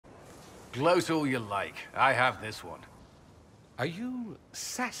Gloat all you like. I have this one. Are you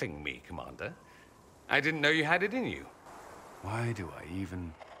sassing me, Commander? I didn't know you had it in you. Why do I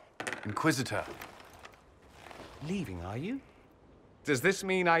even... Inquisitor. Leaving, are you? Does this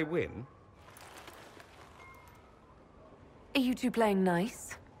mean I win? Are you two playing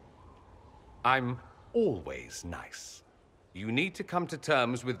nice? I'm always nice. You need to come to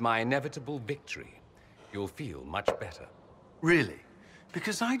terms with my inevitable victory. You'll feel much better. Really?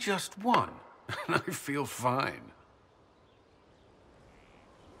 Because I just won, and I feel fine.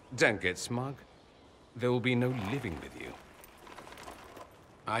 Don't get smug. There will be no living with you.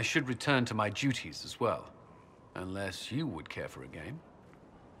 I should return to my duties as well. Unless you would care for a game.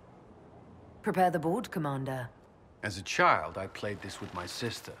 Prepare the board, Commander. As a child, I played this with my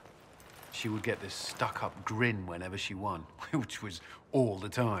sister. She would get this stuck-up grin whenever she won, which was all the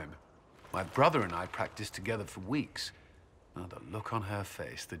time. My brother and I practiced together for weeks. Oh, the look on her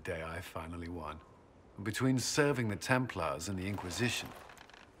face the day I finally won. Between serving the Templars and the Inquisition,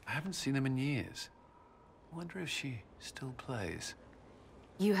 I haven't seen them in years. I wonder if she still plays.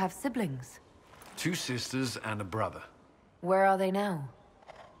 You have siblings? 2 sisters and a brother. Where are they now?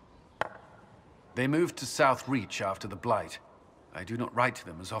 They moved to South Reach after the Blight. I do not write to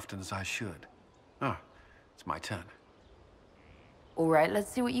them as often as I should. Ah, it's my turn. All right, let's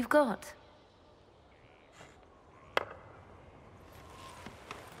see what you've got.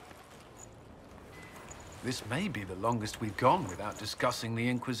 This may be the longest we've gone without discussing the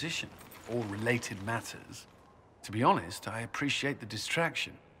Inquisition, or related matters. To be honest, I appreciate the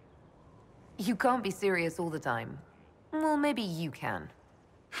distraction. You can't be serious all the time. Well, maybe you can.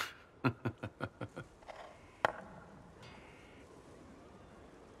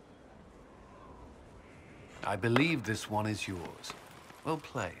 I believe this one is yours. Well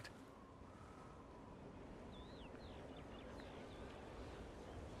played.